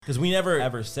Because we never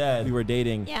ever said we were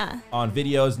dating on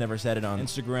videos, never said it on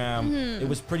Instagram. It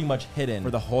was pretty much hidden for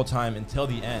the whole time until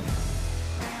the end.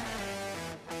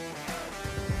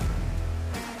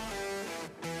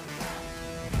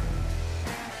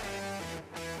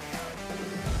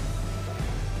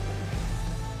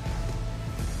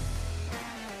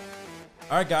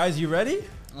 All right, guys, you ready?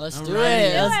 Let's do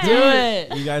it. Let's do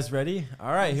it. You guys ready?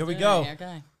 All right, here we go.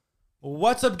 Okay.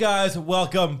 What's up, guys?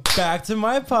 Welcome back to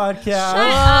my podcast.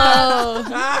 Shut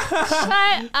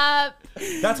up.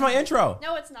 That's my intro.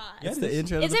 No, it's not. Yes, That's the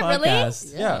intro to Is the it really?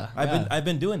 podcast. Yeah, I've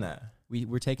been doing that.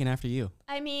 We're taking after you.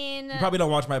 I mean, You probably don't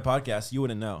watch my podcast. You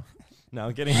wouldn't know. No,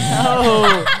 I'm kidding.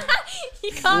 Oh,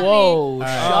 you caught me. whoa.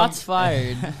 right. Shots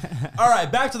fired. All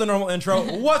right, back to the normal intro.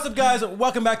 What's up, guys?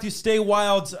 Welcome back to Stay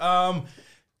Wild.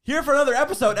 Here for another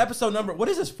episode. Episode number, what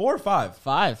is this, 4 or 5?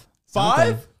 5.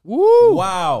 5? Woo.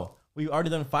 Wow. We've already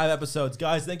done 5 episodes.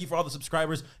 Guys, thank you for all the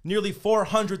subscribers. Nearly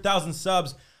 400,000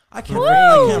 subs. I can't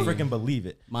freaking believe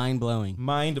it. Mind blowing.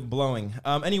 Mind blowing.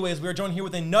 Anyways, we are joined here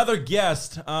with another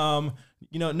guest.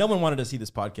 You know, no one wanted to see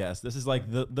this podcast. This is like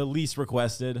the least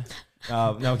requested.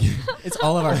 No, It's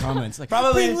all of our comments. Like,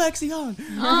 Probably- bring Lexi on. Bring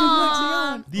Lexi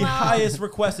on. the highest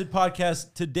requested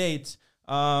podcast to date.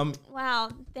 Wow.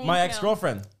 Thank My you.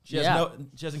 ex-girlfriend. She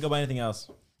doesn't go by anything else.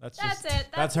 That's just, it. That's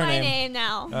That's her my name.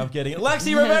 now. I'm kidding.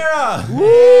 Lexi Rivera.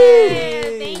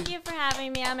 Hey, thank you for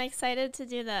having me. I'm excited to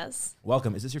do this.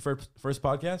 Welcome. Is this your first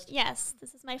podcast? Yes,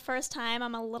 this is my first time.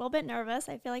 I'm a little bit nervous.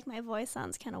 I feel like my voice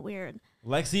sounds kind of weird.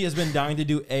 Lexi has been dying to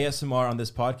do ASMR on this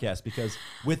podcast because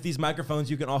with these microphones,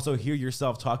 you can also hear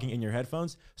yourself talking in your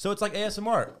headphones. So it's like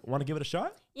ASMR. Want to give it a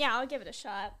shot? Yeah, I'll give it a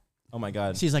shot. Oh my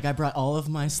God. She's like, I brought all of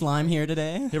my slime here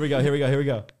today. Here we go. Here we go. Here we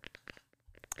go.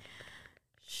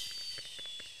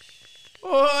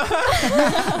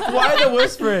 Why the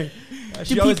whispering?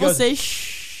 She Do always people goes. say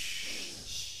shh?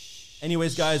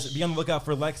 Anyways, guys, be on the lookout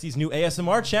for Lexi's new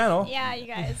ASMR channel Yeah, you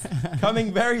guys.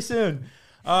 coming very soon.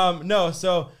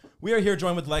 So we are here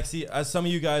joined with Lexi. As some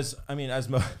of you guys, I mean, as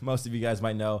most of you guys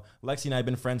might know, Lexi and I have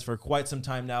been friends for quite some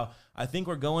time now. I think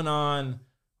we're going on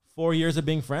 4 years of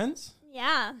being friends.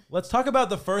 Yeah. Let's talk about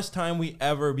the first time we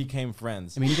ever became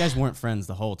friends. I mean, you guys weren't friends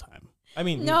the whole time. I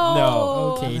mean,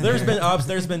 No. Okay. There's been ups,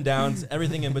 there's been downs,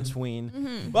 everything in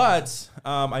between. But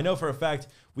I know for a fact,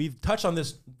 we've touched on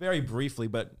this very briefly,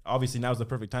 but obviously now's the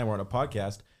perfect time we're on a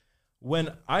podcast.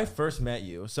 When I first met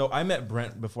you, so I met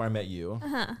Brent before I met you.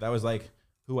 That was like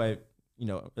who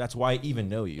that's why I even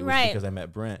know you, was because I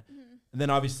met Brent. And then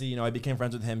obviously, I became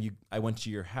friends with him. I went to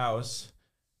your house.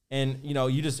 And,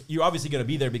 you're obviously going to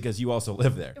be there because you also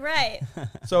live there. Right.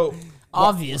 So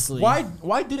Obviously.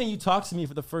 Why didn't you talk to me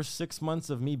for the first 6 months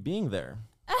of me being there,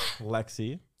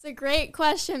 Lexi? It's a great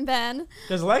question, Ben.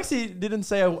 Because Lexi didn't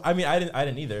say. I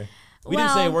didn't either. We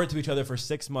didn't say a word to each other for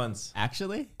 6 months.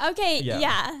 Actually? Okay,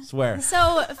 yeah. Swear.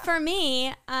 So for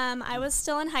me, I was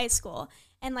still in high school,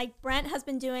 and like Brent has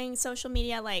been doing social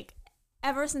media like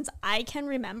ever since I can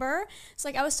remember. So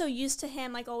like I was so used to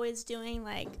him like always doing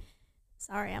like.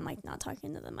 Sorry, I'm like not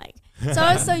talking to the mic. So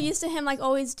I was so used to him like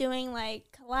always doing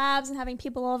like collabs and having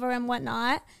people over and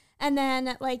whatnot. And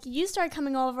then like you started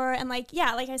coming over and like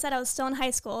like I said, I was still in high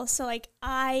school, so like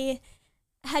I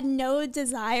had no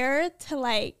desire to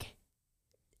like.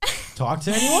 Talk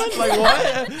to anyone? Like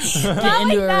what? Get Not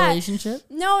into like a that. relationship?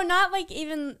 No, not like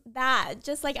even that.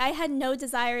 Just like I had no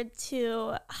desire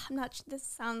to. This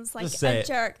sounds like Just say a it.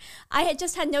 jerk. I had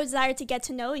just had no desire to get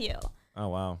to know you Oh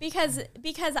wow. because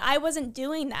I wasn't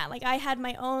doing that. Like I had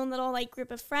my own little like group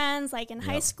of friends. Like in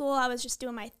high school, I was just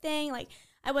doing my thing. Like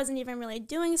I wasn't even really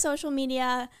doing social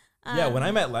media. Yeah, when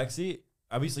I met Lexi,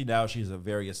 obviously now she's a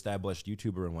very established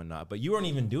YouTuber and whatnot, but you weren't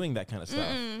even doing that kind of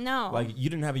stuff. No. Like you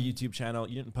didn't have a YouTube channel,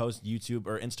 you didn't post YouTube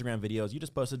or Instagram videos, you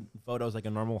just posted photos like a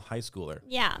normal high schooler.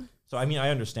 Yeah. So I mean, I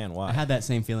understand I why. had that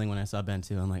same feeling when I saw Ben,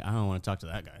 too. I'm like, I don't want to talk to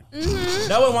that guy.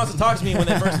 No one wants to talk to me when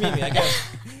they first meet me, I guess.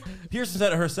 Pearson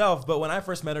said it herself, but when I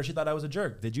first met her, she thought I was a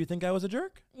jerk. Did you think I was a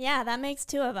jerk? Yeah, that makes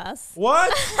 2 of us. What?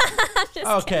 Just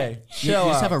Okay, You chill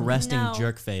just have out. a resting No.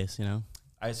 jerk face,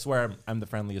 I swear I'm the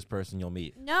friendliest person you'll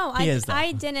meet. No, He is, though.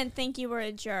 I didn't think you were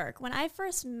a jerk. When I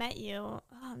first met you,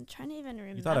 I'm trying to even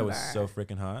remember. You thought I was so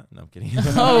freaking hot? No, I'm kidding. No.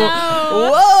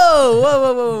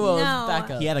 Whoa. No. Back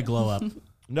up. He had a glow up.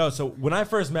 No, so when I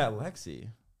first met Lexi,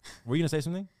 were you going to say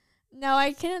something? No,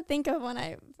 I couldn't think of when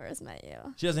I first met you.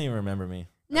 She doesn't even remember me.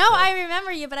 No, I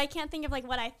remember you, but I can't think of like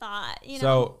what I thought.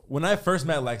 So when I first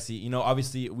met Lexi,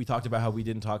 obviously we talked about how we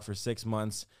didn't talk for 6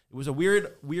 months. It was a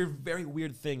very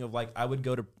weird thing of like, I would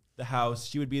go to the house,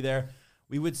 she would be there.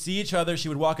 We would see each other. She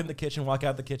would walk in the kitchen, walk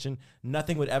out the kitchen.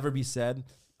 Nothing would ever be said.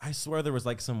 I swear there was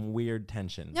like some weird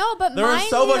tension. No, but there was mind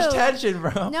so much you- tension,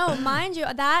 bro. No, mind you,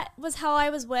 that was how I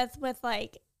was with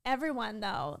like everyone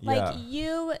though. Yeah. Like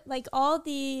you, like all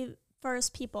the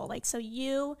first people, like so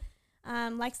you,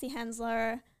 Lexi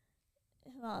Hensler,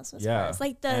 who else was Yeah. first?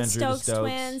 Like the Andrew, the Stokes Stokes,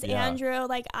 twins, yeah. Andrew.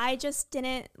 Like I just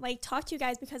didn't like talk to you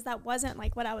guys because that wasn't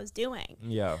like what I was doing.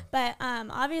 Yeah. But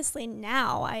obviously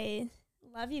now I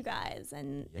love you guys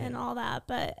and all that.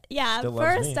 But yeah, Still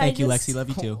loves first me. I Thank you, just Lexi. Love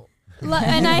you too.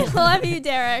 and I love you,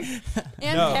 Derek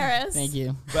and No. Paris. Thank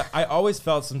you. But I always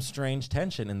felt some strange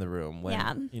tension in the room when,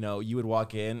 Yeah. you know, you would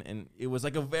walk in and it was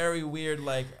like a very weird,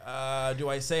 like, do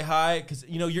I say hi? Because,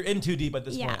 you know, you're in too deep at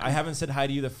this Yeah. point. I haven't said hi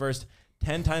to you the first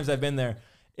 10 times I've been there.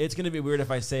 It's going to be weird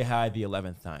if I say hi the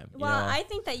 11th time. you Well, know? I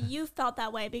think that you felt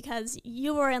that way because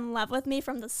you were in love with me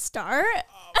from the start.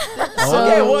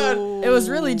 Okay, what? It was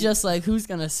really just like, who's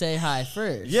gonna say hi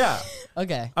first? Yeah.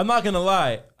 Okay. I'm not going to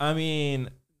lie. I mean,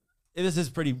 this is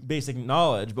pretty basic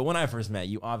knowledge, but when I first met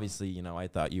you, obviously, you know, I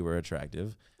thought you were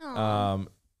attractive. Aw.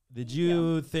 Did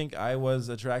you think I was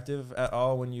attractive at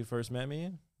all when you first met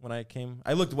me? When I came,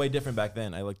 I looked way different back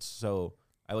then. I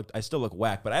still look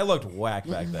whack, but I looked whack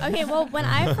back then. Okay, well, when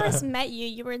I first met you,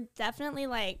 you were definitely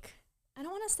like, I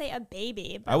don't want to say a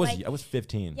baby, but I was like,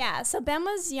 15. yeah, so Ben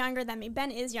was younger than me.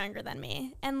 Ben is younger than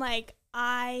me. And like,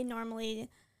 I normally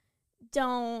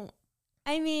don't,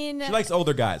 I mean, She likes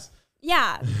older guys.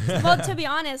 yeah. Well, to be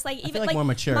honest, like, even feel like more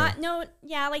mature.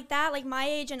 like that, like my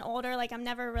age and older, like I'm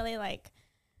never really like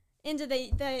into the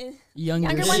Younger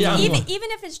younger ones, Young even one.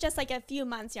 if it's just like a few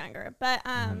months younger. But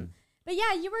Mm-hmm. but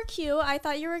yeah, you were cute. I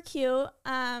thought you were cute.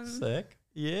 Sick.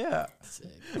 Yeah.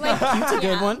 Like Cute's a good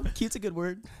yeah. one. Cute's a good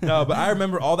word. No, but I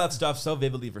remember all that stuff so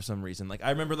vividly for some reason. Like I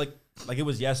remember like it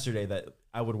was yesterday that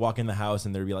I would walk in the house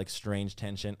and there'd be like strange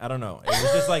tension. I don't know. It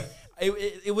was just like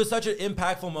it was such an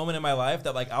impactful moment in my life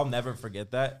that like I'll never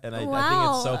forget that. And I think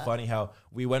it's so Wow. funny how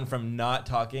we went from not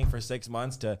talking for 6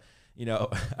 months to, you know,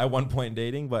 at one point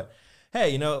dating. But hey,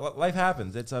 you know, life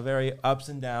happens. It's a very ups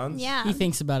and downs. Yeah. He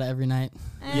thinks about it every night.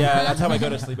 Yeah, that's how I go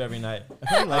to sleep every night.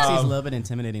 I feel like Lexi's a Um, little bit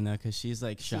intimidating though, because she's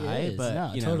like shy, is. but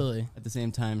No, you know, totally. at the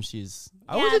same time, she's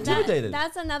I was intimidated.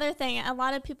 That's another thing. A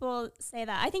lot of people say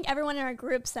that. I think everyone in our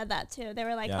group said that too. They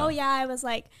were like, Yeah. "Oh yeah, I was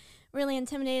like really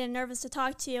intimidated and nervous to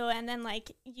talk to you," and then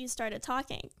like you started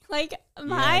talking. Like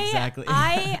exactly.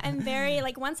 I am very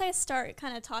like once I start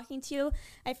kind of talking to you,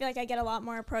 I feel like I get a lot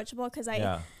more approachable because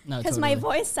yeah. No, my totally.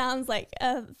 voice sounds like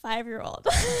a 5-year-old.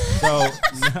 So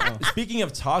speaking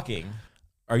of talking,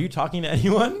 are you talking to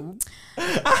anyone?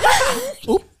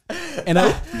 and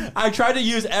I try to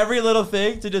use every little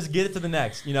thing to just get it to the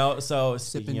next, you know? So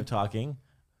speaking Sipping. of talking,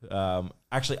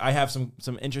 actually I have some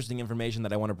interesting information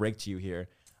that I want to break to you here.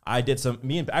 I did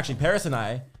Paris and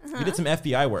I, we did some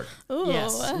FBI work. Ooh.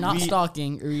 Yes, not We-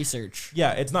 stalking, research.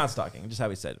 Yeah, it's not stalking, just how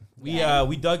we said.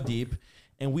 We dug deep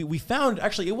and we found,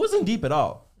 actually it wasn't deep at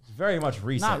all. It's very much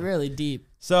recent. Not really deep.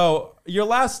 So your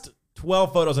last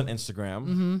 12 photos on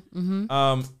Instagram,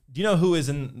 do you know who is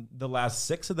in the last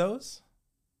 6 of those?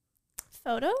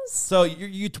 Photos? So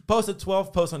you posted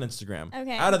 12 posts on Instagram.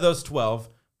 Okay. Out of those 12,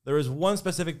 there is one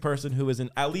specific person who is in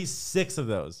at least 6 of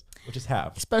those, which is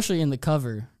half. Especially in the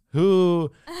cover. Who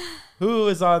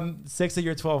is on 6 of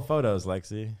your 12 photos,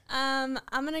 Lexi? I'm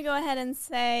gonna go ahead and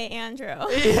say Andrew.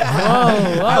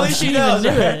 Yeah. Oh, At least she she even knows. knew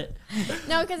it.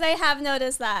 No, because I have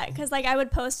noticed that. Because like I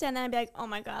would post it and then I'd be like, oh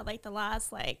my god, like the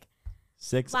last like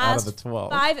 6 out of last the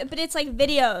 12. 5, but it's like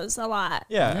videos a lot.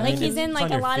 Yeah. I Like mean, he's in it's like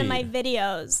on a your lot of my feed.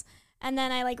 videos, and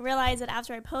then I like realize it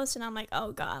after I post, and I'm like,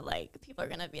 oh god, like people are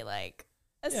gonna be like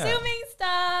assuming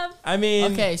stuff. I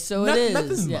mean, Okay, so it is,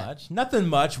 nothing yeah. much. Nothing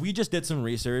much. We just did some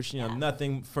research. You know, Yeah.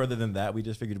 nothing further than that. We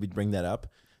just figured we'd bring that up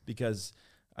because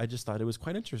I just thought it was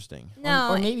quite interesting.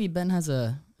 No, Or maybe Ben has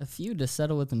a few to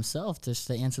settle with himself just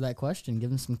to answer that question, give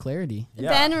him some clarity. Yeah.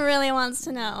 Ben really wants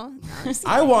to know. No, I'm just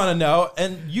I want to know,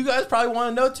 and you guys probably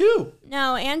want to know too.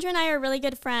 No, Andrew and I are really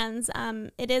good friends.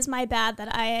 It is my bad that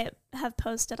I have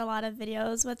posted a lot of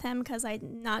videos with him because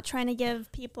I'm not trying to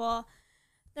give people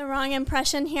the wrong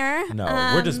impression here. No,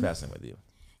 we're just messing with you.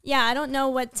 Yeah, I don't know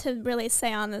what to really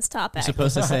say on this topic.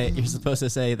 you're supposed to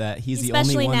say that he's the only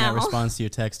Especially one now. that responds to your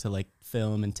text to like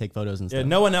film and take photos and Yeah, stuff.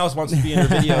 no one else wants to be in your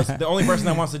videos. The only person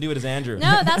that wants to do it is Andrew.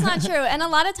 No, that's not true. And a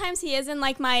lot of times he is in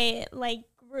like my like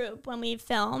group when we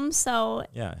film. So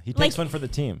Yeah, he takes Like- one for the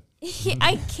team.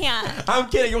 I can't. I'm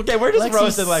kidding. Okay, we're just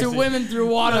roasting Lexi. swimming through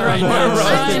water right We're now. roasting.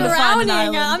 trying I'm to find an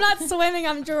drowning. island. I'm not swimming.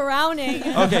 I'm drowning.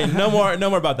 Okay, no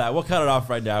more about that. We'll cut it off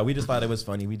right now. We just thought it was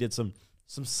funny. We did some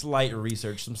slight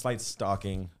research, some slight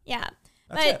stalking. Yeah.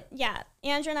 That's But it. yeah,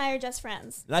 Andrew and I are just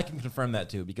friends. And I can confirm that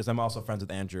too because I'm also friends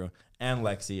with Andrew and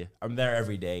Lexi. I'm there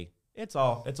every day. It's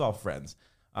all friends.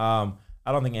 I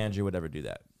don't think Andrew would ever do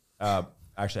that.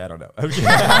 Actually, I don't know.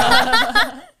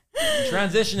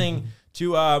 Transitioning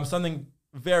to something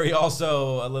very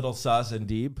also a little sus and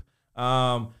deep.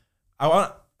 I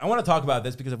want to talk about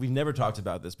this because we've never talked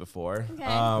about this before. Okay.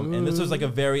 And this was like a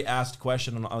very asked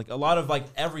question on like a lot of like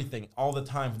everything all the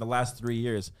time for the last 3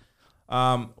 years.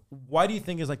 Why do you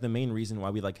think is like the main reason why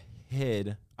we like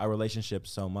hid our relationship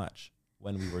so much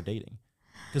when we were dating?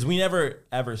 Because we never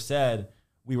ever said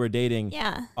we were dating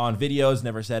on videos,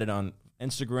 never said it on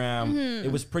Instagram. Mm-hmm.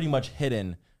 It was pretty much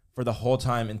hidden for the whole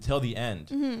time until the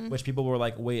end, which people were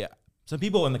like, wait, some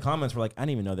people in the comments were like, I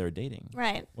didn't even know they were dating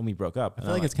Right. when we broke up. I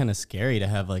feel like it's kind of scary to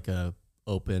have like a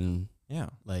open, yeah.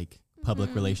 like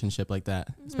public relationship like that,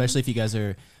 especially if you guys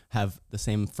have the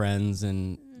same friends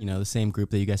and you know the same group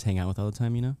that you guys hang out with all the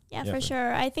time. You know. Yeah, Yeah, for for-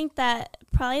 sure. I think that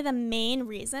probably the main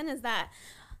reason is that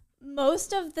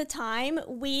most of the time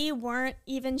we weren't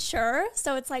even sure.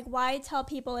 So it's like, why tell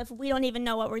people if we don't even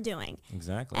know what we're doing?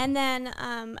 Exactly. And then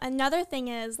another thing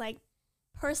is like,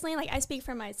 personally, like I speak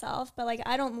for myself, but like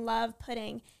I don't love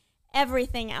putting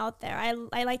everything out there.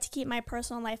 I like to keep my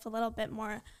personal life a little bit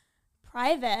more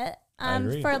private I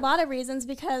agree. for a lot of reasons,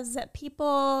 because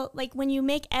people, like when you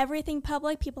make everything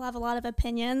public, people have a lot of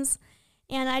opinions.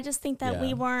 And I just think that we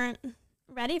Yeah. weren't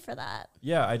ready for that.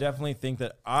 Yeah, I definitely think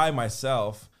that I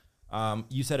myself,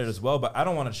 you said it as well, but I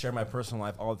don't want to share my personal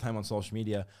life all the time on social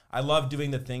media. I love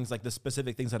doing the things, like the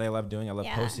specific things that I love doing. I love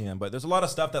Yeah. posting them, but there's a lot of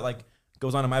stuff that like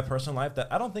goes on in my personal life that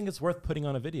I don't think it's worth putting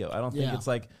on a video. I don't think Yeah. it's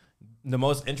like the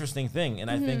most interesting thing. And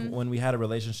I think when we had a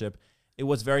relationship, it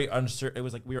was very unsure. It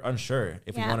was like we were unsure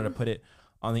if we Yeah. wanted to put it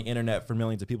on the internet for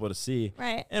millions of people to see.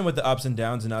 Right. And with the ups and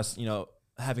downs and us, you know,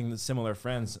 having the similar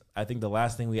friends, I think the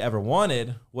last thing we ever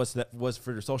wanted was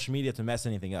for social media to mess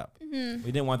anything up. We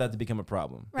didn't want that to become a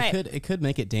problem. Right. It could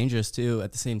make it dangerous too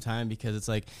at the same time, because it's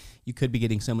like you could be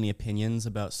getting so many opinions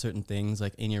about certain things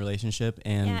like in your relationship,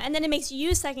 and Yeah. And then it makes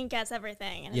you second guess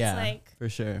everything. And yeah, it's like, for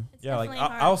sure. it's Yeah, like definitely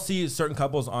hard. I'll see certain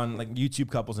couples on like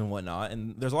YouTube couples and whatnot,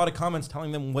 and there's a lot of comments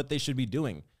telling them what they should be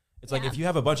doing. It's like Yeah. if you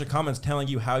have a bunch of comments telling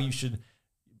you how you should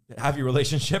have your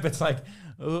relationship, it's like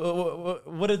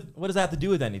what does that have to do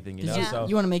with anything? You know, Yeah. so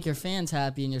You want to make your fans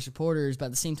happy and your supporters, but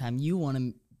at the same time, you want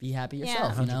to be happy Yeah.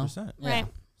 yourself. You know. 100%. Yeah. Right.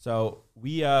 So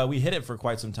we hit it for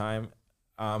quite some time,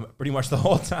 pretty much the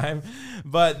whole time.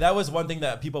 But that was one thing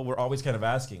that people were always kind of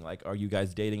asking, like, are you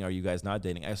guys dating? Are you guys not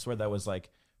dating? I swear that was like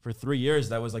for 3 years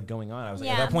that was like going on. I was like,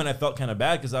 at Yeah. that point I felt kind of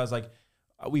bad because I was like,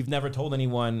 we've never told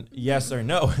anyone yes or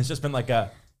no. It's just been like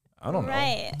I don't know.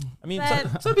 Right. I mean,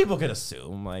 But- some people could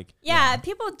assume like Yeah.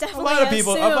 People a definitely lot of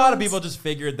assumed. people just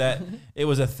figured that it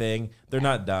was a thing. They're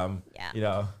not dumb. Yeah. You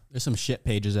know. There's some shit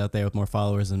pages out there with more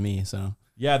followers than me, so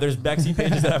Yeah, there's Bexy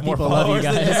pages that have more People love you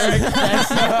followers than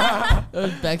Derek.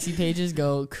 Those Bexy pages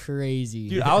go crazy.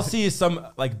 Dude, I'll see some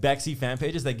like Bexy fan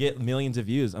pages that get millions of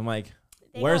views. I'm like,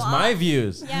 They where's go my off.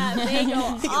 views? Yeah, they go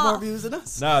off. views than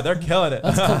us. No, they're killing it.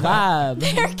 Let's collab.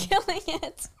 They're killing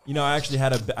it. You know, I actually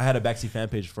had a Bexy fan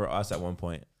page for us at one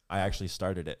point. I actually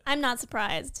started it. I'm not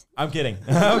surprised. I'm kidding.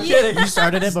 I'm kidding. You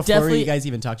started it before Definitely- you guys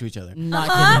even talked to each other. Not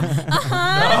kidding.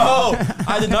 No,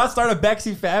 I did not start a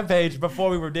Bexy fan page before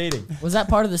we were dating. Was that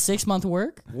part of the 6-month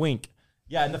work? Wink.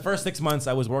 Yeah, in the first 6 months,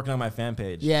 I was working on my fan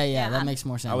page. Yeah, Yeah. that makes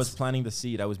more sense. I was planting the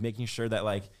seed. I was making sure that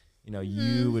like, you know,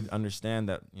 you would understand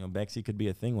that, you know, Bexy could be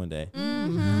a thing one day.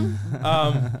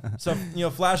 So, you know,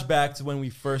 flashback to when we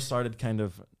first started kind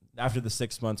of after the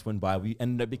 6 months went by, we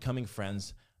ended up becoming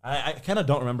friends. I kind of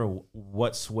don't remember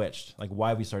what switched, like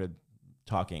why we started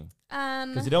talking.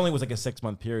 Because it only was like a 6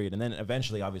 month period. And then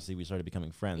eventually, obviously, we started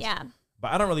becoming friends. Yeah.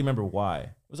 But I don't really remember why. It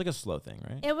was like a slow thing,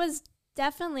 right? It was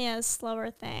definitely a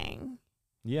slower thing.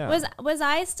 Yeah. Was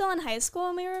I still in high school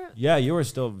when we were Yeah, you were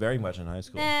still very much in high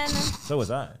school. then? So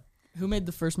was I. Who made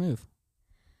the first move?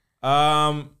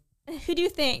 Who do you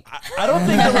think? I don't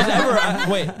think there was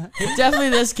ever. Wait. Definitely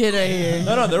this kid right here.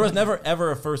 No, there was never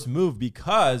ever a first move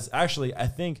because actually I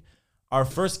think our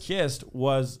first kiss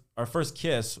was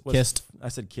Kissed. I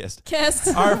said kissed. Kissed.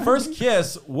 Our first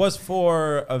kiss was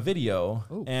for a video,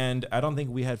 Ooh. and I don't think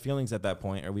we had feelings at that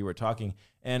point, or we were talking.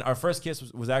 And our first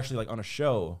kiss was actually like on a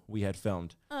show we had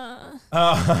filmed.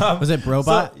 Was it Brobot?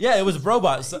 So, yeah, it was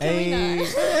Brobot. So, Can we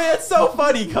not? it's so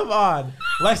funny. Come on,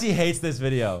 Lexi hates this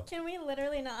video. Can we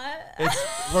literally not?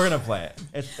 We're gonna play it.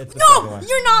 It's the second No, one.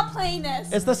 you're not playing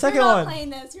this. It's the second You're not one. playing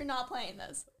this. You're not playing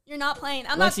this. You're not playing.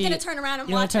 I'm Lexi, not gonna turn around and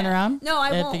you wanna watch turn it. around? No, I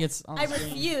I won't. think it's on I the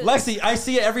screen. refuse. Lexi, I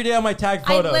see it every day on my tag I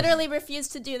photos. literally refuse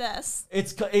to do this.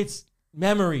 It's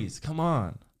memories. Come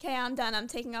on. Okay, I'm done. I'm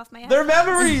taking off my They're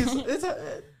headphones. memories. It's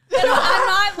I'm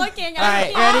not looking. All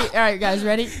right, ready? All right, guys,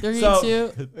 ready? 3, So-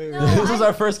 2. this was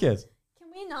our first kiss. Can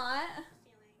we not?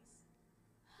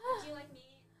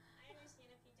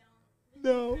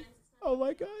 No. Oh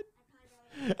my god.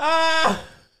 Ah.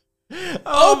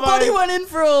 Oh, buddy went in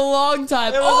for a long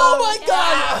time. Oh my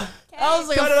god. That was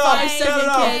like Cut a it off.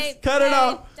 5-second kiss. Cut it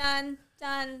off.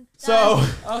 Done. So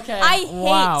Okay. I hate.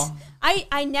 Wow.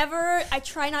 I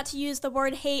try not to use the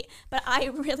word hate, but I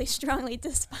really strongly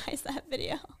despise that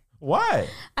video. why?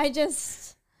 I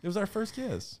just, It was our first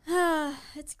kiss.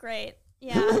 it's great.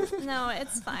 Yeah, no,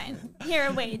 it's fine.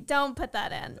 Here, wait, don't put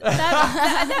that in.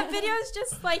 That video is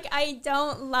just like, I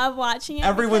don't love watching it.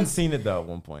 Everyone's because- seen it though at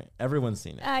one point. Everyone's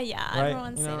seen it. Yeah, Right?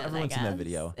 everyone's You know, seen it. everyone's I seen that guess.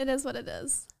 video. It is what it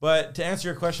is. But to answer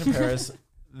your question, Paris,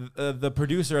 the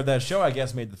producer of that show, I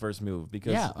guess, made the first move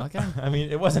because Yeah, okay. I mean,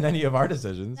 it wasn't any of our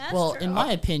decisions. That's Well, true. in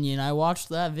my opinion, I watched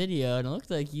that video and it looked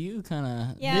like you kind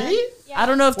of. yeah, Me? yeah. I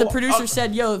don't know if the Well, producer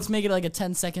said, "Yo, let's make it like a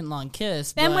 10-second long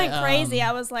kiss." Ben but, went crazy.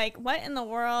 I was like, what in the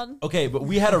world? Okay, but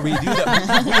we had to redo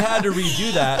that. We had to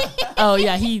redo that. Oh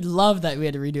yeah, he loved that we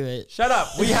had to redo it. Shut up.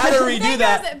 We had to redo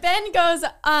that. Ben goes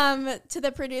to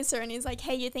the producer and he's like,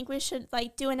 hey, you think we should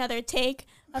like do another take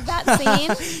of that scene?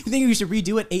 You think we should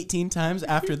redo it 18 times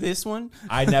after this one?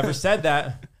 I never said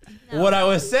that. What I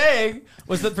was saying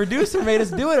was the producer made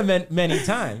us do it many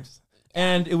times.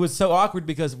 And it was so awkward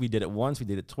because we did it once, we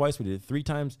did it twice, we did it 3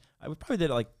 times. I probably did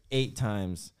it like 8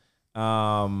 times.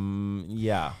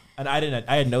 Yeah. And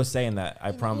I had no say in that,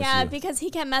 I promise Yeah, you. because he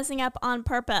kept messing up on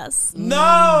purpose.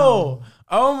 No!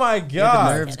 Oh my Get the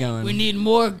god. nerves going. We need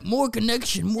more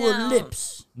connection, more No.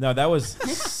 lips. No, that was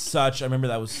I remember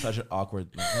that was such an awkward,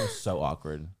 that was so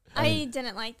awkward. I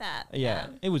didn't like that. Yeah,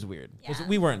 it was weird. 'Cause Yeah.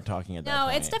 we weren't talking at that No,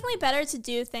 point. it's definitely better to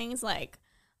do things like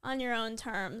on your own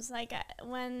terms. Like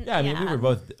when. Yeah, I mean,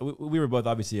 we were both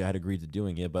obviously had agreed to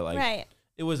doing it, but like Right.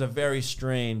 it was a very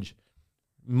strange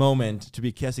moment to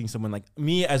be kissing someone like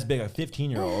me as big a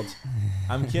 15-year-old.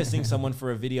 I'm kissing someone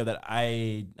for a video that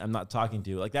I'm not talking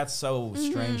to. Like that's so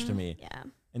strange to me. Yeah.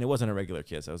 And it wasn't a regular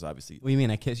kiss. I was obviously. What do you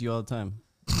mean? I kiss you all the time.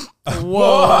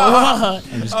 Whoa! I'm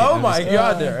just kidding, Oh I'm my just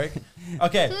god, Derek.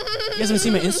 Okay, You guys haven't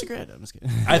seen my Instagram? I'm just kidding.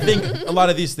 I think a lot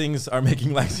of these things are making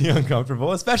Lexi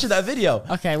uncomfortable, especially that video.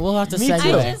 Okay, we'll have to Me too.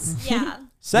 segue. I just, yeah.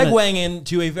 Segueing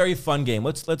into a very fun game.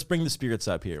 Let's bring the spirits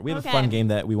up here. We have a Okay. fun game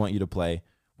that we want you to play.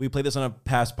 We played this on a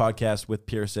past podcast with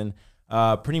Pearson.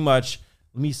 Pretty much,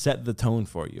 let me set the tone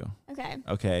for you. Okay.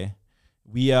 Okay,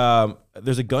 we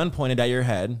there's a gun pointed at your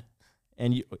head,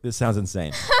 and this sounds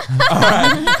insane.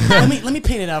 let me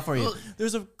paint it out for you.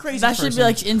 There's a crazy That should be person.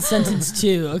 like in sentence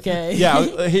 2, okay?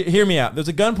 Yeah, hear me out. There's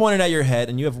a gun pointed at your head,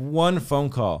 and you have one phone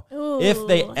call. If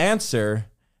they Ooh. answer,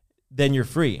 then you're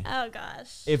free. Oh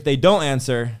gosh. If they don't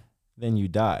answer, then you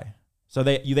die. So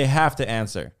they have to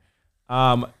answer.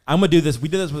 I'm gonna do this. We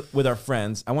did this with our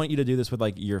friends. I want you to do this with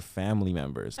like your family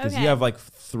members because Okay. you have like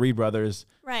 3 brothers,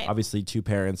 Right. obviously 2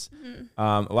 parents,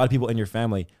 a lot of people in your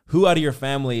family. Who out of your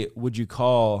family would you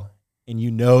call and you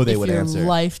know they if would your answer?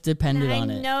 life depended I on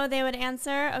it. know they would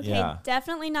answer. Okay, Yeah.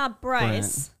 definitely not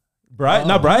Bryce. Not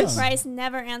Oh. Bryce. Bryce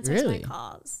never answers Really? my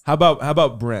calls. How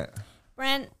about Brent?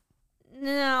 Brent,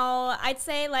 no, I'd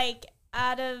say like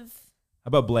out of How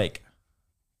about Blake?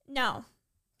 no.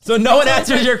 So no one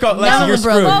answers your call. Lexi, No, you're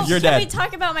bro. screwed. Well, You're can we dead.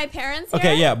 talk about my parents here?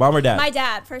 Okay, yeah, mom or dad. My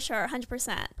dad, for sure,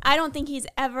 100%. I don't think he's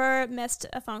ever missed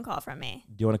a phone call from me.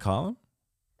 Do you want to call him?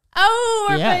 Oh,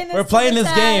 we're Yeah. playing this. We're to playing the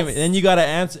this game, test. and you gotta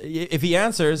answer. If he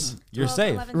answers, you're 12,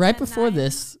 safe. 11, Right 10, before 9.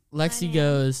 this, Lexi 9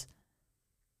 goes,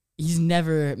 he's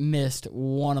never missed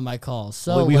one of my calls.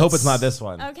 So we hope it's not let's- this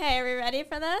one. Okay, are we ready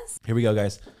for this? Here we go,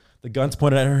 guys. The gun's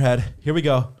pointed at her head. Here we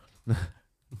go.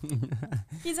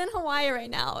 He's in Hawaii right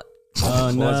now.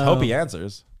 Oh no! Well, let's hope he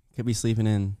answers. Could be sleeping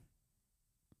in.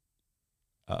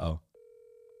 Uh-oh.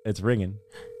 It's ringing.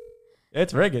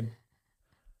 It's ringing.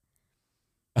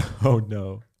 Oh,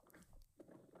 no.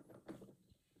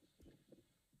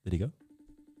 Did he go?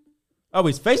 Oh,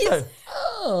 he's FaceTime.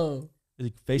 Oh, Is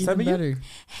he even FaceTiming you? better.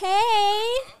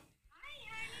 Hey.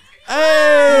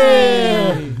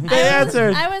 Hey! They I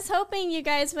answered. was hoping you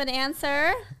guys would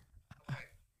answer.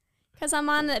 Because I'm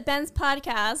on Ben's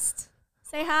podcast.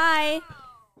 Say hi.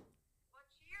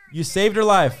 You saved her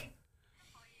life.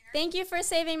 Thank you for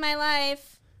saving my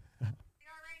life.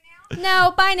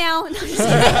 No, bye now. No, just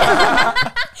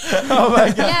kidding. Oh, my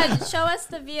God. Yeah, show us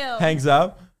the view. Hangs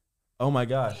up. Oh, my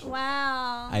gosh.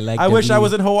 Wow. I wish I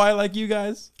was in Hawaii like you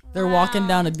guys. They're walking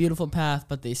down a beautiful path,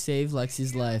 but they saved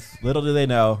Lexi's life. Little do they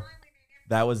know,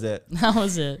 that was it. That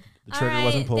was it. The trigger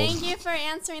wasn't pulled. Thank you for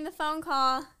answering the phone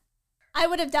call. I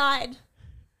would have died.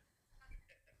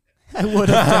 I would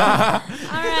have.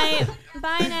 All right.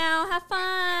 Bye now. Have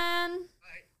fun.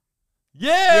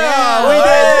 Yeah, we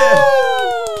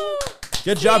did.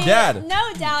 Good job, Dad.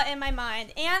 No doubt in my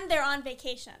mind. And they're on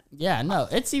vacation. Yeah, no,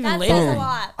 it's even That later. says a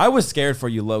lot. I was scared for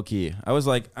you, low key. I was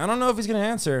like, I don't know if he's gonna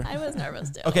answer. I was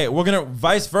nervous too. Okay, we're gonna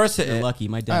vice versa You're it. lucky.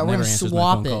 My All dad right, we're never gonna answers my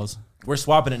swap phone it. calls. We're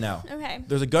swapping it now. Okay.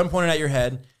 There's a gun pointed at your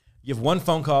head. You have one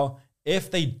phone call.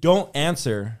 If they don't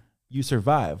answer, you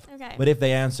survive. Okay. But if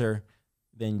they answer,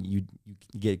 then you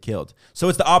get killed. So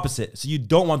it's the opposite. So you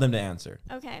don't want them to answer.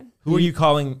 Okay. Who are you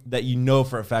calling that you know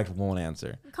for a fact won't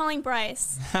answer? I'm calling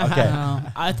Bryce. Okay.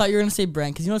 I thought you were gonna say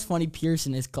Brent because you know what's funny?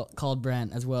 Pearson is called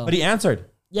Brent as well. But he answered,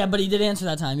 Yeah, but he did answer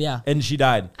that time. Yeah. and she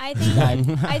died. I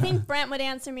think I think Brent would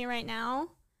answer me right now,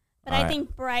 but I Alright.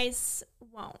 think Bryce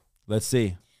won't. Let's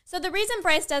see. So the reason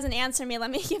Bryce doesn't answer me,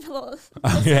 let me give a little.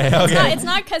 Okay, It's okay.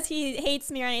 not because he hates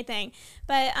me or anything,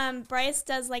 but Bryce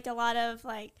does like a lot of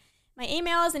like my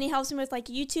emails and he helps me with like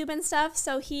YouTube and stuff.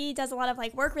 So he does a lot of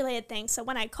like work related things. So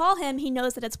when I call him, he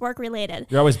knows that it's work related,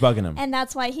 You're always bugging him. and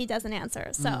that's why he doesn't answer.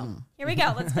 So here we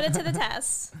go. Let's put it to the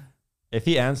test. If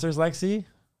he answers, Lexi,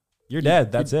 you're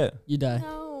dead. That's it. You die.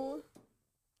 No,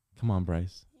 Come on,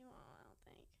 Bryce.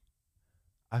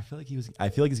 I don't think I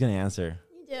feel like he's gonna answer.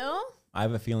 you do. I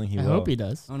have a feeling he I will. hope he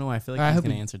does. Oh no, I feel like I he's hope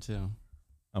gonna he- answer too.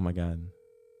 Oh my god.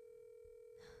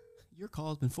 Your call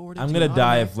has been forwarded. I'm to gonna an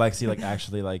die automatic- if Lexi like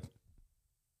actually like.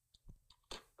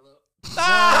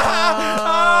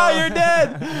 You're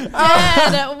dead.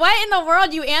 Dad, what in the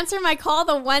world? You answer my call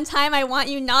the one time I want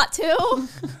you not to?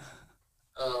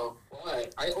 Oh, why?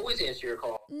 I always answer your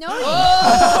call. No,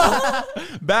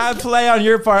 Bad play on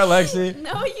your part, Lexi.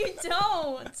 no, you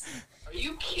don't. Are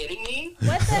you kidding me?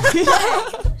 What the heck? You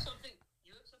have something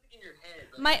in your head.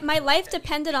 Like, My life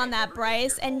depended on that,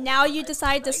 Bryce, and now you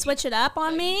decide to switch it up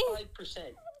on me? 95%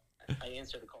 I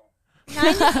answer the call.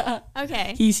 90?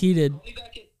 Okay. He's heated. Call me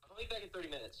back in 30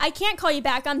 minutes. I can't call you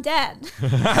back. I'm dead.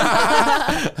 What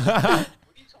are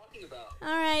you talking about?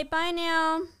 All right, bye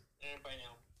now. And by now.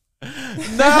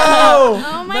 No.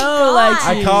 Oh my No, god.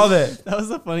 I called it. That was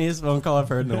the funniest phone call I've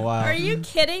heard in a while. Are you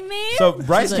kidding me? So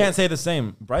Bryce She's like- can't say the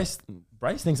same. Bryce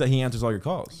thinks that he answers all your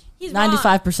calls. He's wrong.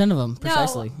 95% of them,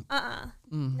 precisely. No,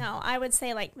 No, I would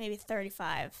say like maybe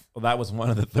 35. Well, that was one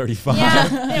of the 35.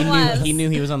 Yeah, it was. He knew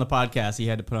he was on the podcast. He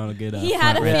had to put on a good. He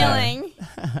had a front right there. feeling.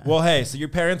 Well, hey, so your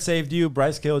parents saved you.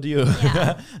 Bryce killed you.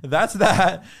 Yeah. That's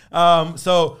that.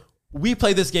 So we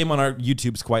played this game on our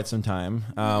YouTubes quite some time.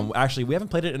 Actually, we haven't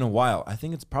played it in a while. I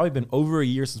think it's probably been over a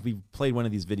year since we played one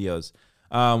of these videos.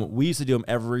 We used to do them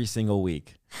every single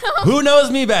week. Who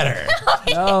knows me better?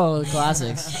 Oh,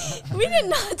 classics. We did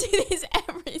not do these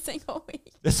every single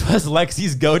week. This was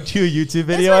Lexi's go-to YouTube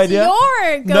This video was idea.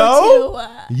 your go-to.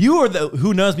 No? You are the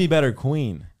Who Knows Me Better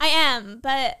queen. I am,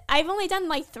 but I've only done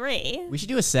like 3. We should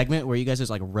do a segment where you guys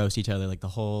just like roast each other, like the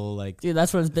whole like. Dude,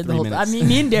 that's what it's been the 3 whole time. I minutes. mean,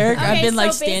 me and Derek, I've Okay, been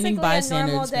like so standing basically by a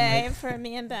normal standards. day for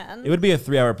me and Ben. It would be a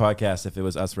 3-hour podcast if it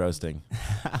was us roasting.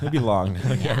 It'd be long.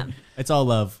 Okay. Yeah. It's all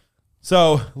love.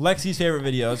 So, Lexi's favorite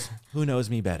videos, Who Knows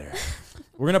Me Better?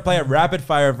 We're going to play a rapid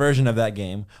fire version of that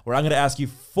game where I'm going to ask you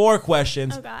 4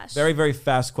 questions. Oh, gosh. Very, very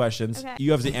fast questions. Okay.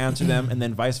 You have to answer them, and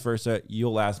then vice versa.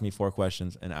 You'll ask me 4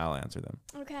 questions, and I'll answer them.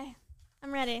 Okay,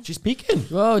 I'm ready. She's peeking.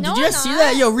 Whoa, No, did you guys I'm see not.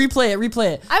 that? Yo,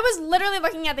 replay it. I was literally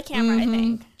looking at the camera, I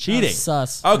think. Cheating.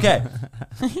 Sus. Okay.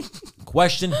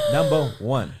 Question number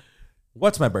 1.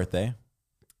 What's my birthday?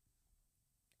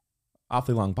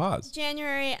 Awfully long pause.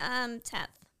 January 10th,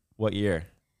 What year?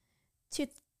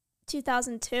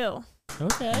 2002.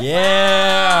 Okay.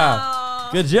 Yeah. Wow.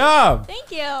 Good job.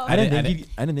 Thank you. I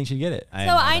didn't think she'd get it. So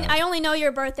I only know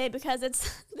your birthday because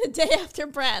it's the day after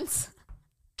Brent's.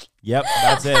 Yep,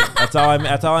 that's it. That's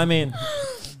all I mean.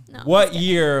 No, What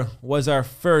year was our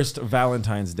first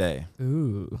Valentine's Day?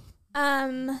 Ooh.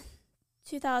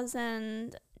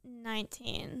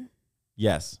 2019.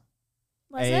 Yes.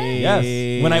 Was Hey. it?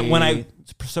 Yes. When I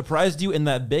surprised you in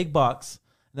that big box,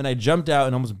 then I jumped out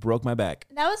and almost broke my back.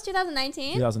 That was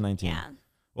 2019? 2019. Yeah.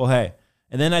 Well, hey.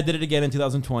 And then I did it again in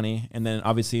 2020, and then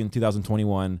obviously in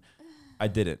 2021, I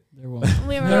did it. There won't,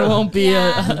 We were, there won't be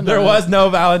yeah. a. There was no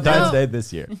Valentine's No. Day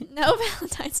this year. No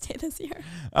Valentine's Day this year.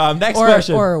 Next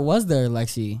question. Or was there,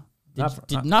 Lexi? Not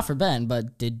Not for- for Ben,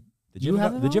 but did did you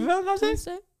have Valentine's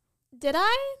Day? Day? Did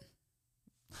I?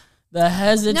 The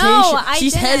hesitation. No, I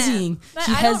She's didn't. hezzying. But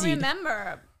She I don't hezzied.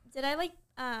 remember. Did I like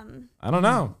I don't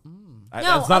know. No,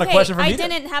 That's not okay, a question for me. I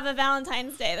didn't have a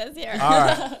Valentine's Day this year. All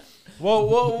right. Well,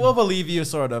 we'll believe you,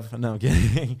 sort of. No, I'm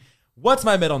kidding. What's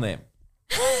my middle name?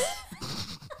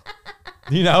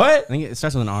 You know it? I think it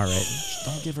starts with an R, right?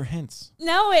 Don't give her hints.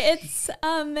 No, it's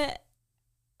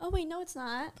oh wait, no, it's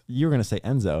not. You were gonna say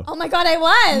Enzo. Oh my god, I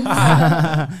was.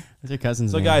 That's your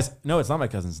cousin's So, name. guys, no, it's not my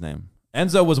cousin's name.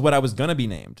 Enzo was what I was gonna be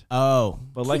named, Oh,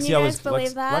 but Can Lexi you always guys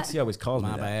believe that? Lexi always calls me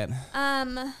my that.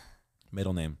 bad.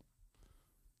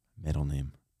 Middle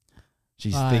name.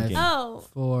 She's 5. thinking. Oh.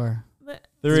 4. But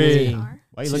 3. Why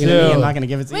Why are you looking at me? Two. I'm not gonna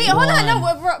give it to wait, you. hold on. No,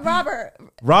 One. Robert.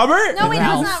 Robert? No, wait,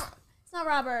 no, Ralph. it's not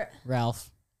Robert. Ralph.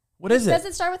 What is Does it?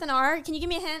 it start with an R? Can you give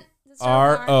me a hint? Does it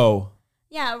start with an R-O.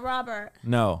 Yeah, Robert.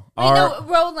 No. Wait, no,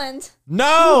 Roland.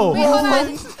 No. Wait, hold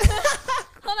on.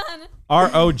 Hold on.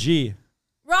 R-O-G.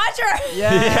 Roger.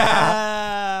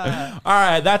 Yeah. All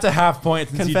right, that's a half point.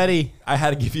 since Confetti. I had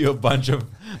to give you a bunch of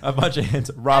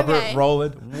hints. Robert, Okay.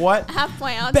 Roland. What? Half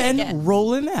point. I'll take it. Ben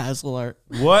Roland Haslart.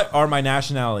 What are my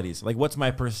nationalities? Like, what's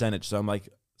my percentage? So I'm like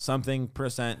something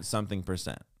percent.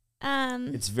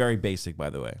 It's very basic, by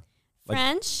the way. Like,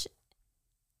 French.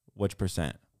 which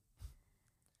percent?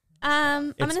 I'm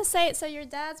It's- gonna say so. Your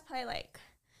dad's probably like,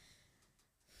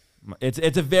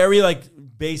 It's a very like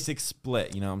basic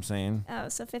split. You know what I'm saying? oh,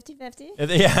 so 50-50.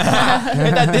 Yeah,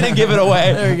 that didn't give it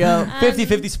away. There we go.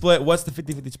 50-50 split. What's the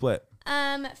 50-50 split?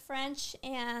 French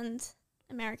and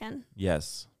American.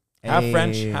 Yes. Half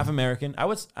French, Hey. half American. I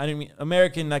didn't mean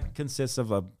American. That consists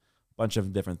of a bunch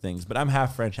of different things, but I'm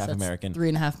half French, half So that's American.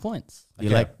 3.5 points. Do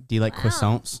you Okay. like Wow.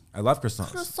 croissants? I love croissants.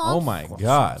 Croissants. Oh my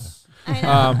god. I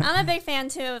know. I'm a big fan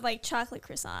too of like chocolate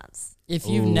croissants. If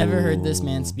you've never heard this Ooh.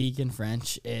 man speak in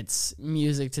French, it's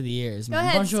music to the ears. Go Man.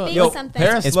 ahead, Bonjour. speak Yo, something.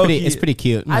 Paris- It's low-key- pretty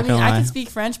cute. I'm I not mean, gonna I lie. can speak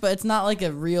French, but it's not like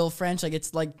a real French. Like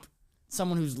it's like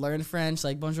someone who's learned French.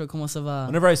 Like bonjour, comment ça va?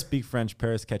 Whenever I speak French,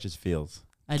 Paris catches feels.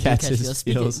 I do Catches catch feels.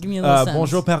 Speak feels. it. Give me a little sentence.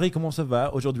 Bonjour Paris, comment ça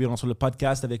va? Aujourd'hui, on est sur le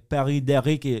podcast avec Paris,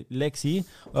 Derek et Lexi.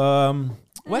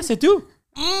 Ouais, c'est tout.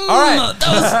 All right. That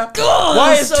was good. Why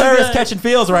That is was so Paris good. catching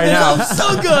feels right That now? was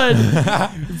so good.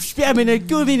 It's so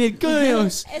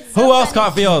Who else funny.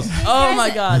 caught feels? These Oh guys- my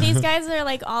God. These guys are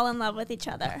like all in love with each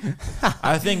other.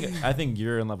 I think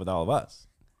you're in love with all of us.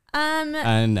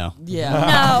 No.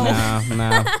 Yeah. No.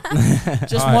 No.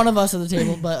 Just All right. one of us at the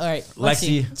table, but all right. Let's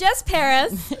see. Lexi, Just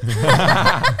Paris.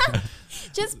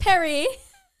 Just Perry.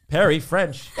 Perry,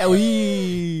 French.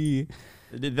 Oui.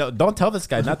 Don't tell this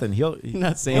guy nothing. He'll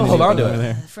Not saying. He'll hold on to anything it.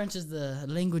 over there. French is the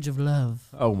language of love.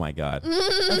 Oh my god. All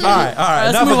right. let's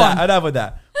Enough move of that. on. Enough with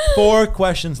that. 4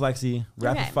 questions, Lexi.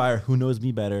 Rapid Okay. fire. Who knows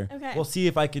me better? Okay. We'll see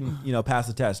if I can, pass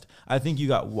the test. I think you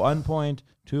got 1 point,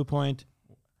 2 point,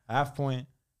 half point.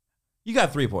 You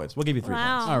got 3 points. We'll give you 3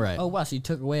 Wow. points. All right. Oh wow, so you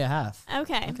took away a half.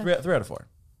 Okay. 3 out of 4.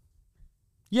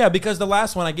 Yeah, because the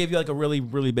last one I gave you like a really,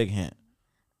 really big hint.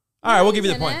 All right, we'll give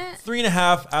you the point. Didn't it?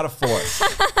 3.5 out of 4.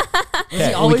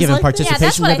 Okay. Are we giving like this? Yeah,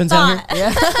 that's participation what I ribbons out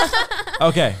here? thought. Yeah.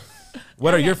 Okay.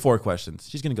 What are Okay. your 4 questions?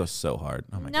 She's gonna go so hard.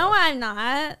 Oh my No, god. I'm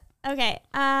not. Okay.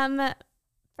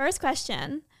 First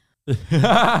question.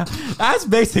 That's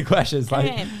basic questions. Like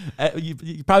Okay.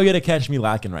 you probably gonna catch me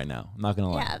lacking right now. I'm not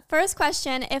gonna lie. Yeah. First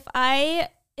question. If I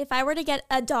were to get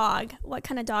a dog, what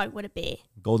kind of dog would it be?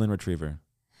 Golden Retriever.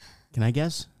 Can I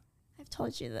guess? I've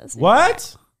told you this.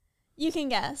 What? You can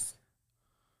guess.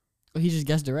 He just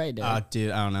guessed it right, dude.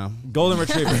 Dude, I don't know. Golden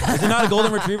Retriever. Is it not a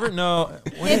Golden Retriever? No.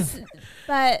 What is It's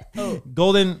but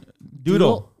Golden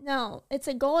Doodle. no, it's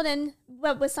a golden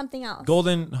but with something else.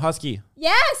 Golden Husky.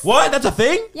 Yes. What? That's a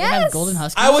thing? They have Yes. golden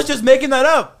huskies. I was just making that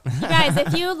up. You guys,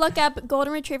 if you look up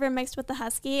golden retriever mixed with the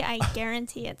husky, I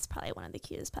guarantee it's probably one of the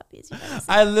cutest puppies you've ever seen.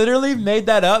 I literally made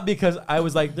that up because I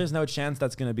was like, there's no chance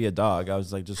that's going to be a dog. I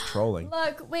was like, just trolling.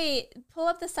 Look, wait, pull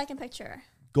up the second picture.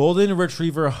 Golden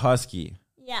Retriever Husky.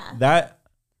 Yeah.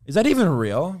 Is that even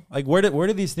real? Like, where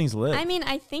do these things live? I mean,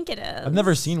 I think it is. I've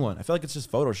never seen one. I feel like it's just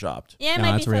photoshopped. Yeah, it No,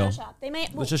 might that's be real. Photoshop. They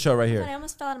might. Let's just show it right God, I here.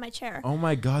 almost fell out of my chair. Oh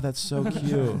my god, that's so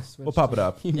cute. We'll pop it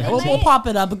up. Yeah, we'll pop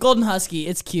it up. A golden husky.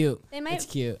 It's cute. They might It's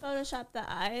cute. Photoshop the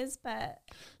eyes, but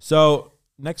So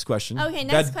next question. Okay,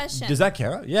 next question. Does that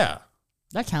count? Yeah.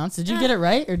 That counts. Did you get it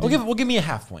right? Or did We'll give me a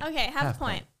half point. okay, half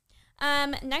point.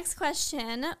 Next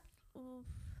question.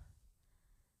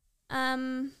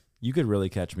 You could really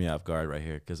catch me off guard right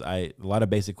here because a lot of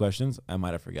basic questions I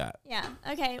might have forgot. Yeah.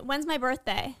 Okay. When's my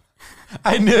birthday?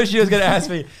 I knew she was gonna ask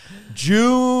me.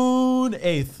 June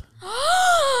 8th.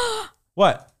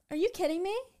 What? Are you kidding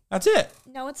me? That's it.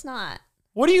 No, it's not.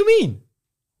 What do you mean?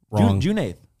 Wrong. June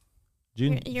 8th.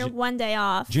 You're one day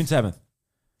off. June 7th.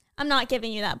 I'm not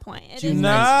giving you that point. It is June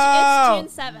No.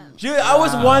 it's June 7th. June. I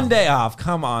was 1 day off.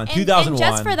 Come on. And 2001.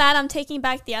 just for that, I'm taking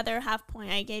back the other half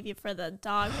point I gave you for the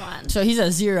dog one. So he's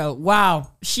at 0.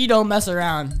 Wow. She don't mess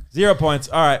around. 0 points.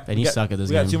 All right. Ben, you suck at this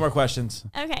We got game. 2 more questions.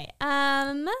 Okay.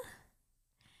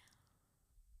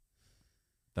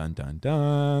 Dun dun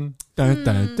dun. Dun,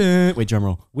 dun, dun. Wait, drum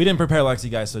roll. We didn't prepare Lexi,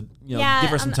 guys, so Yeah, give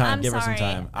her some time. I'm give her some sorry.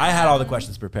 time. I had all the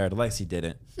questions prepared. Lexi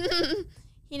didn't.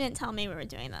 He didn't tell me we were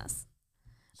doing this.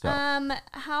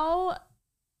 So.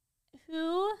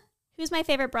 Who's my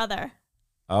favorite brother?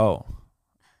 Oh.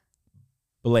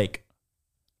 Blake.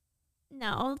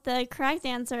 No, the correct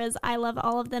answer is I love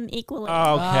all of them equally.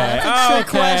 Okay. That's a trick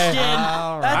Okay. question.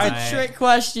 All That's right. a trick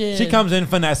question. She comes in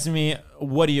finessing me.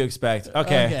 What do you expect?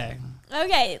 Okay.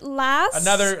 Okay,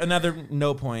 Another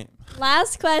no point.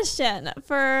 last question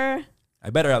for I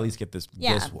better at least get this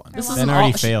Yeah. one. This Ben is an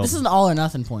already all, failed. This is an all or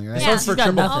nothing point, right? Yeah. one's for She's got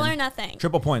triple. nothing. all or nothing.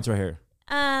 Triple points right here.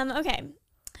 Okay.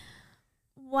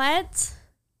 What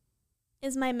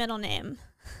is my middle name?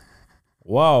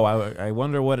 Whoa, I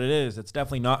wonder what it is. It's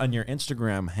definitely not on your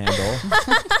Instagram handle.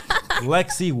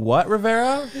 Lexi what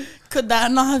Rivera? Could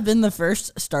that not have been the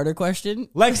first starter question?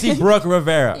 Lexi Brooke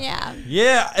Rivera. Yeah.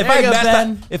 Yeah. If There I you go, messed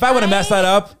Ben. that, if I would have messed that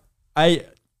up,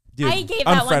 dude, I gave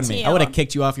that one unfriend to me. you. I would have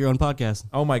kicked you off your own podcast.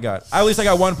 Oh my god. At least I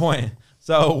got 1 point.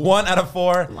 So 1 out of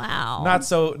 4. Wow. Not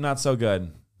so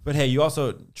good. But hey, you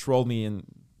also trolled me on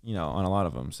a lot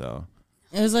of them. So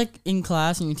It was like in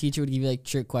class and your teacher would give you like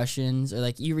trick questions or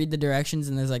like you read the directions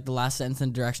and there's like the last sentence in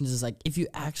the directions is like, if you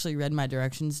actually read my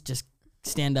directions, just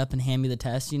stand up and hand me the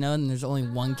test, and there's only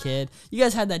one kid. You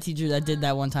guys had that teacher that did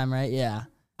that one time, right? Yeah.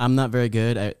 I'm not very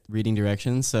good at reading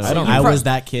directions, so I don't I either. was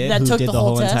that kid That who took did the the whole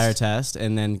whole test? entire test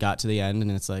and then got to the end,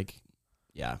 and it's like,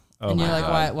 yeah. oh and my you're like,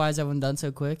 God. why is everyone done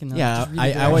so quick? And they're Yeah, like, "Just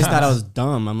read the I always thought I directions." was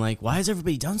dumb. I'm like, why is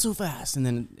everybody done so fast? And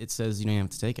then it says you don't have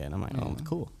to take it. And I'm like, oh,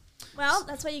 cool. Well,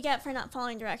 that's what you get for not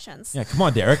following directions. Yeah, come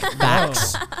on, Derek.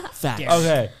 Facts. Facts.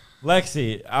 Okay,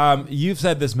 Lexi, you've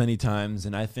said this many times,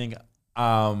 and I think,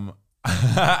 you're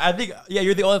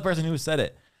the only person who said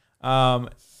it.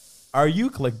 Are you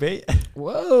clickbait?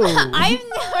 Whoa. I've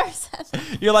never said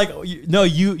that. You're like,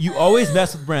 you always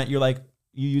mess with Brent. You're like,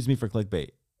 you use me for clickbait.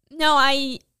 No,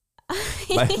 I.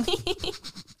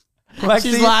 Lexi,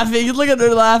 She's laughing. Look at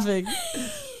her laughing.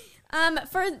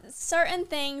 For certain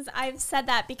things, I've said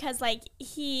that because like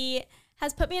he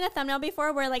has put me in a thumbnail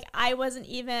before where like I wasn't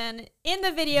even in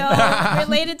the video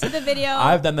related to the video.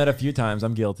 I've done that a few times.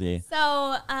 I'm guilty.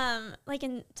 So like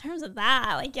in terms of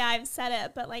that, like yeah, I've said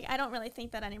it, but like I don't really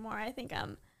think that anymore. I think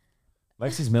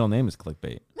Lexi's middle name is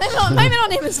clickbait. my middle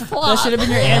name is Flop. That should have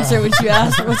been your answer when you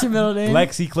asked, what's your middle name?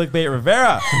 Lexi clickbait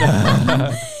Rivera.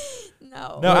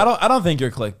 No. No, I don't think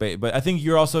you're clickbait, but I think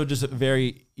you're also just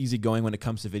very easygoing when it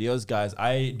comes to videos, guys.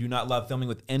 I do not love filming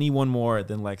with anyone more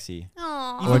than Lexi.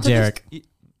 Aw. Or Derek.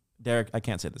 Derek, I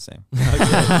can't say the same.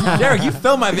 Derek, you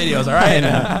film my videos, all right?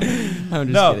 I'm just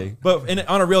No, kidding. but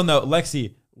on a real note,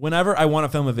 Lexi, whenever I want to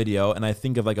film a video and I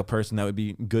think of like a person that would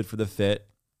be good for the fit,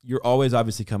 you're always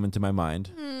obviously coming to my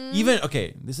mind. Even,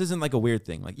 okay, this isn't like a weird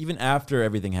thing. Like even after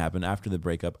everything happened, after the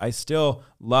breakup, I still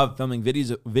love filming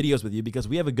videos with you because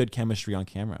we have a good chemistry on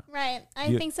camera. Right.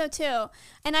 I think so too.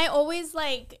 And I always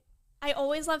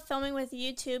love filming with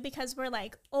you too because we're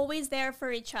like always there for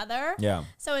each other. Yeah.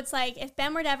 So it's like if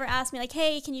Ben were to ever ask me like,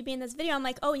 hey, can you be in this video? I'm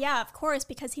like, oh yeah, of course,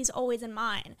 because he's always in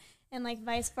mine. And like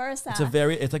vice versa.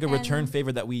 It's like a And- return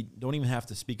favor that we don't even have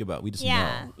to speak about. We just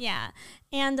know. Yeah.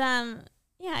 And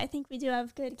yeah, I think we do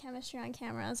have good chemistry on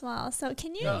camera as well. So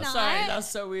can you not? Sorry, that's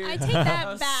so weird. I take that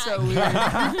That back. was so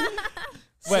weird.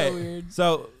 Wait, So weird.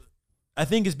 so I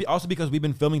think it's also because we've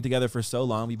been filming together for so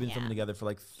long. We've been Yeah. filming together for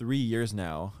like 3 years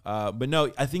now. But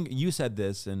no, I think you said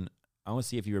this, and I want to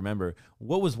see if you remember.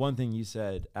 What was one thing you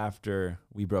said after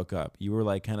we broke up? You were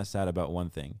like kind of sad about one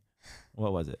thing.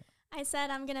 What was it? I said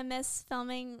I'm gonna miss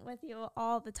filming with you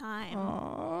all the time.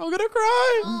 Oh, I'm gonna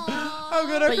cry. I'm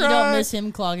gonna But cry. you don't miss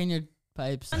him clogging your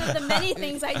pipes. One of the many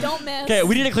things I don't miss. Okay,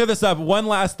 we need to clear this up one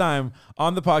last time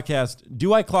on the podcast.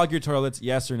 Do I clog your toilets?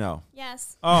 Yes or no?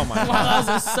 Yes. Oh my god. Wow,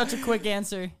 that was such a quick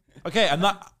answer. Okay, I'm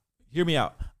not. Hear me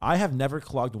out. I have never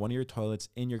clogged one of your toilets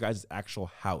in your guys' actual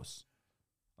house.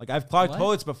 Like I've clogged What?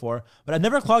 toilets before, but I've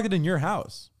never clogged it in your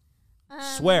house.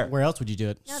 Swear. Where else would you do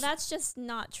it? No, that's just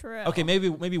not true. Okay, maybe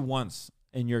once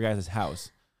in your guys'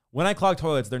 house. When I clog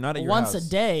toilets, they're not at your Once house. a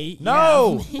day.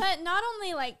 No! yeah. But not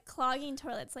only like clogging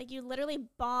toilets, like you literally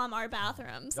bomb our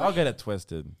bathrooms. I'll get it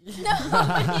twisted.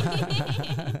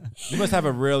 You must have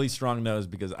a really strong nose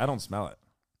because I don't smell it.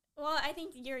 Well, I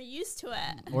think you're used to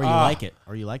it. Or you like it.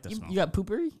 Or you like the You, smell. you got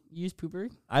poopery? You use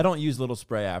poopery? I don't use little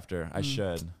spray after. I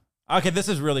should. Okay, this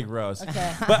is really gross.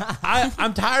 Okay. But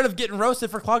I'm tired of getting roasted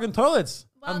for clogging toilets.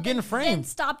 Well, I'm getting Then framed.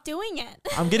 stop doing it.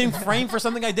 I'm getting framed for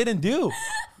something I didn't do.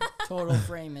 Total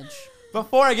frameage.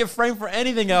 Before I get framed for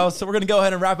anything else, so we're gonna go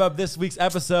ahead and wrap up this week's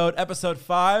episode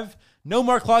 5. No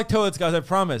more clogged toilets, guys. I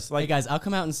promise. Hey Like, guys, I'll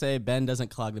come out and say Ben doesn't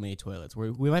clog that many toilets.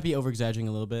 We might be over exaggerating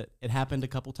a little bit. It happened a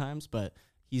couple times, but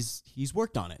he's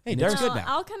worked on it. Hey, and Derek's it's No, good now.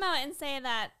 I'll come out and say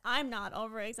that I'm not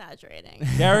over exaggerating.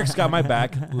 Derek's got my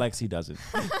back. Lexi doesn't.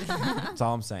 That's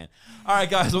all I'm saying. All right,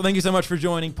 guys. Well, thank you so much for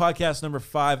joining podcast number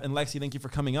 5. And Lexi, thank you for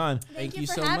coming on. Thank you you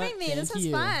for so having much. me. This Thank was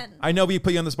you. fun. I know we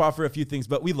put you on the spot for a few things,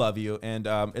 but we love you. And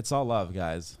it's all love,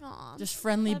 guys. Aw, Just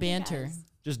friendly love you banter. guys.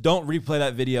 Just don't replay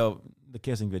that video, the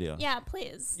kissing video. Yeah,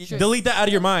 please. Sure. Delete that out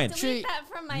of your mind. Delete that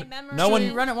from my memory. no one-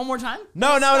 Should we run it one more time? No.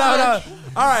 All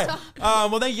right.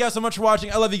 Well, thank you guys so much for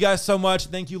watching. I love you guys so much.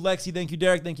 Thank you, Lexi. Thank you,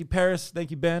 Derek. Thank you, Paris. Thank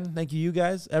you, Ben. Thank you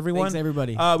guys, everyone. Thanks,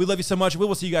 everybody. We love you so much. We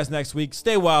will see you guys next week.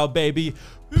 Stay wild, baby.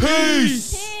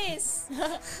 Peace. Peace.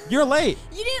 You're late.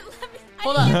 You didn't let me.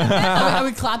 Hold I on. didn't get the Are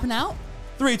we clapping out?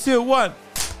 3, 2, 1.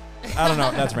 I don't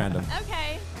know. That's random. memo.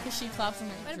 Okay. Because she claps in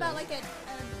the What about like a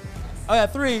Oh yeah,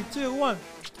 3, 2, 1.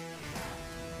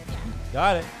 yeah.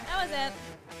 Got it. That was it.